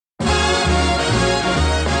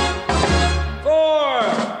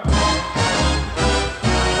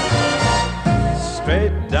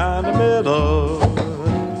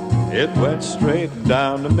It went straight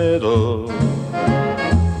down the middle.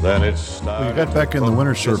 Then it started. Well, you got back in the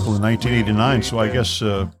winner's circle in 1989, so I guess,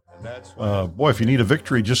 boy, if you need a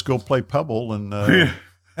victory, just go play Pebble and then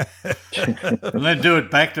do it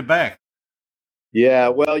back to back. Yeah,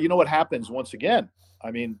 well, you know what happens once again. I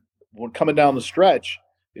mean, when coming down the stretch,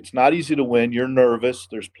 it's not easy to win. You're nervous.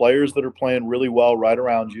 There's players that are playing really well right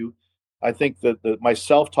around you. I think that my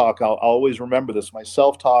self-talk, I'll always remember this. My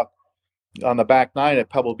self-talk on the back nine at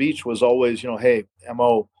Pebble Beach was always, hey,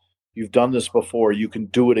 Mo, you've done this before. You can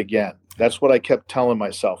do it again. That's what I kept telling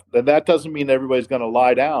myself. That doesn't mean everybody's going to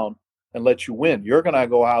lie down and let you win. You're going to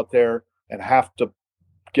go out there and have to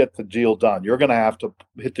get the deal done. You're going to have to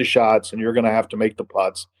hit the shots, and you're going to have to make the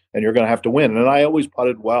putts, and you're going to have to win. And I always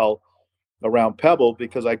putted well around Pebble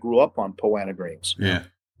because I grew up on Poana greens. Yeah.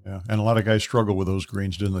 And a lot of guys struggle with those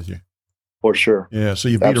greens, didn't they? For sure. Yeah, so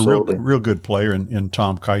you beat Absolutely. A real good player in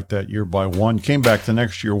Tom Kite that year by 1. Came back the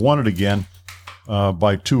next year, won it again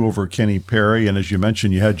by 2 over Kenny Perry. And as you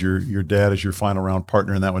mentioned, you had your dad as your final round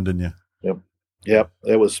partner in that one, didn't you? Yep.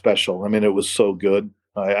 It was special. I mean, it was so good.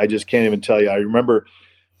 I just can't even tell you. I remember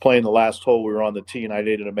playing the last hole. We were on the tee, and I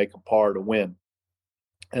needed to make a par to win.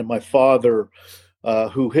 And my father,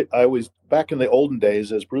 who hit, I was back in the olden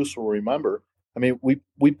days, as Bruce will remember, I mean,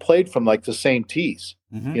 we played from like the same tees.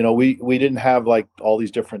 Mm-hmm. We didn't have like all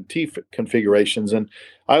these different tee configurations, and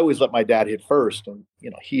I always let my dad hit first, and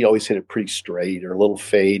he always hit it pretty straight or a little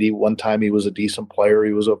fade. One time he was a decent player.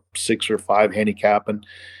 He was a 6 or 5 handicap, and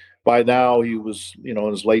by now he was in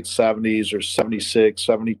his late 70s or 76,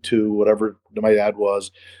 72, whatever my dad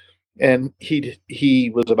was, and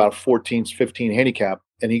he was about 14, 15 handicap,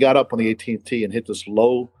 and he got up on the 18th tee and hit this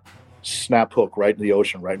low snap hook right in the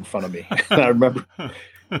ocean right in front of me. And I remember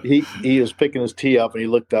he was picking his tee up, and he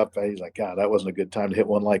looked up, and he's like, God, that wasn't a good time to hit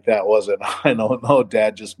one like that, was it? I know, no,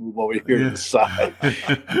 Dad, just move over here to the side.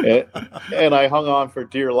 and I hung on for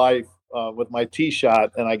dear life with my tee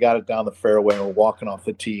shot, and I got it down the fairway, and we're walking off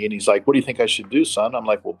the tee, and he's like, what do you think I should do, son? I'm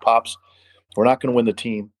like, well, Pops, we're not going to win the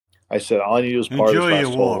team. I said, all I need to do is par this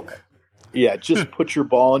last hole. Yeah, just put your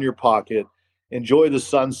ball in your pocket. Enjoy the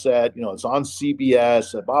sunset. It's on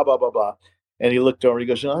CBS, blah, blah, blah, blah. And he looked over and he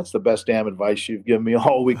goes, that's the best damn advice you've given me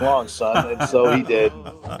all week long, son. And so he did.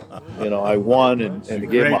 I won and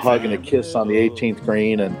gave him a hug and a kiss on the 18th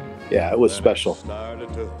green. And, yeah, it was special.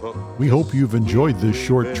 We hope you've enjoyed this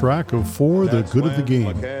short track of For the Good of the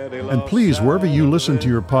Game. And please, wherever you listen to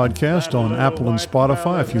your podcast on Apple and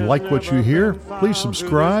Spotify, if you like what you hear, please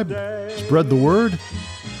subscribe, spread the word,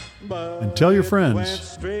 and tell your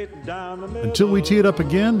friends. Until we tee it up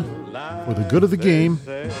again, for the good of the game,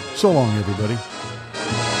 so long, everybody.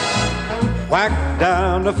 Whack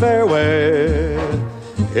down the fairway,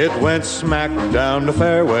 it went smack down the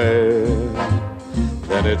fairway.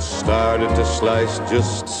 Then it started to slice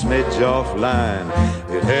just a smidge off line.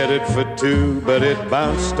 It headed for 2, but it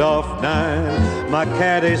bounced off 9. My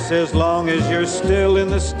caddy says, long as you're still in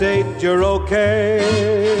the state, you're okay.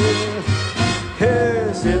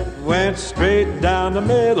 Yes, it went straight down the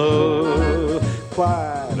middle,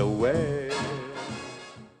 quite a way.